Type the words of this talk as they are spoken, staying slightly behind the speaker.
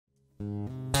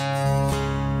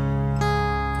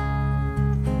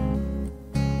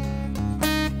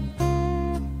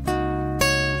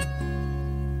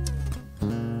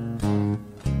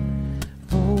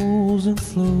and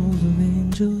flows of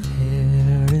angel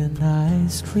hair and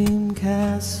ice cream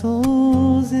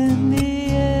castles in the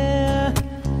air,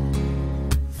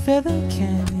 feather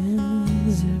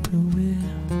canyons everywhere.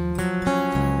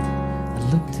 I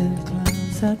looked at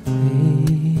clouds that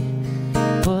way,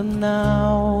 but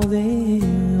now they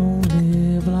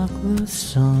only block the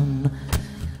sun.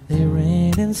 They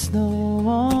rain and snow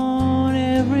on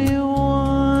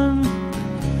everyone.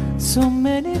 So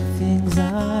many things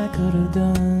I could have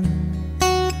done,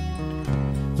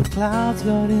 but clouds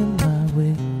got in my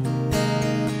way.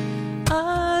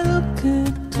 I look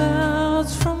at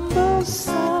clouds from both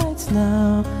sides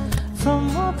now,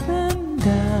 from up and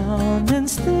down, and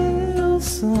still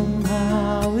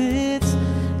somehow it's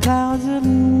clouds'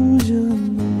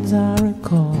 illusions I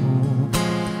recall.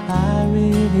 I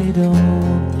really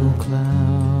don't know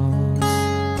clouds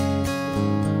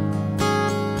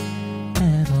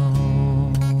at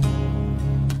all.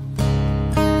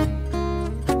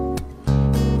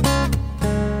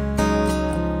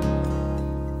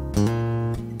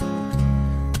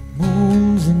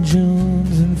 Moons and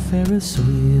Junes and Ferris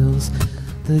wheels,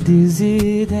 the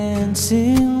dizzy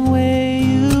dancing way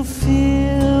you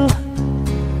feel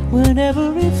when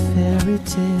every fairy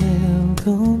tale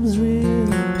comes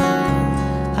real.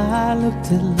 I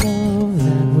looked at love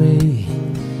that way,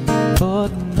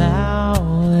 but now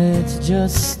it's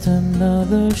just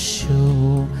another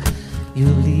show. You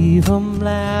leave 'em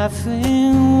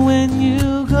laughing when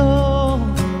you go,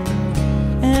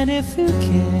 and if you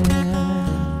care,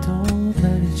 don't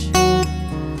let it show.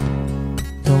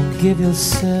 Don't give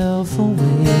yourself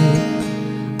away.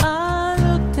 I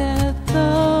looked at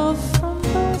love from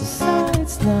both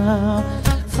sides now,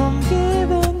 from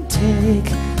give and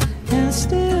take, and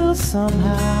still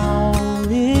somehow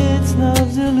it's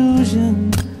love's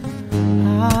illusion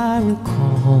I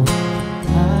recall.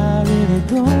 I really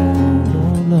don't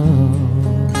know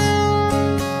love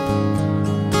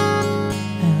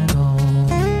at all.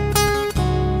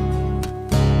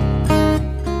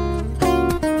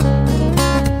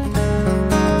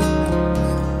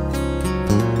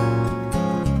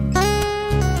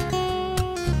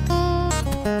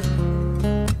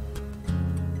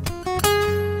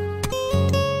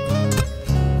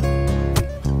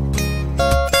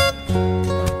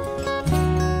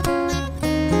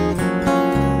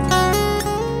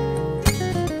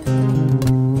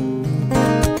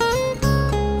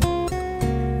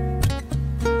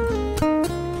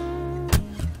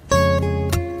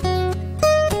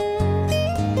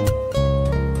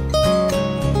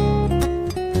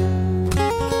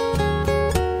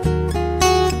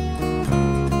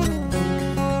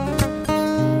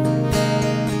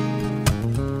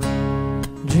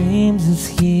 Dreams and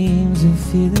schemes and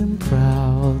feeling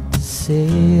proud to say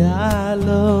I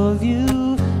love you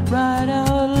right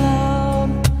out loud.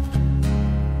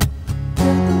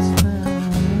 Circus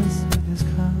round, circus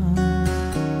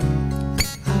crowds.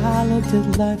 I looked at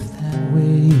life that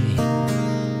way,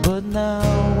 but now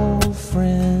old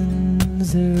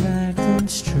friends are acting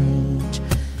strange.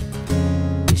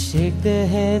 They shake their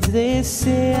heads, they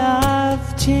say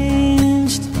I've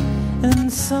changed,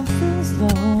 and something's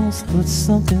lost, but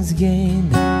something's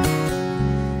gained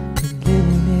in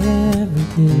living every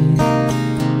day.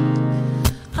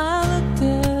 I looked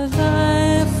at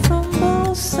life from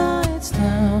both sides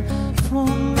now, from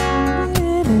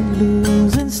win and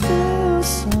lose, and still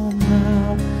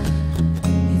somehow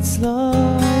it's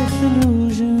love's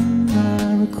illusion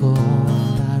I recall.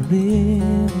 I really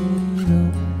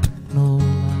don't know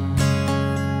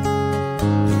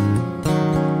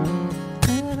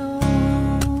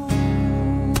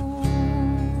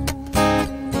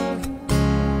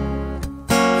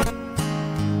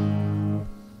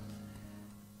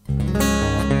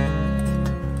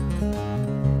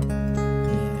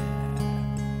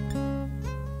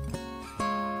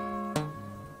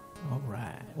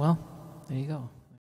Well, there you go.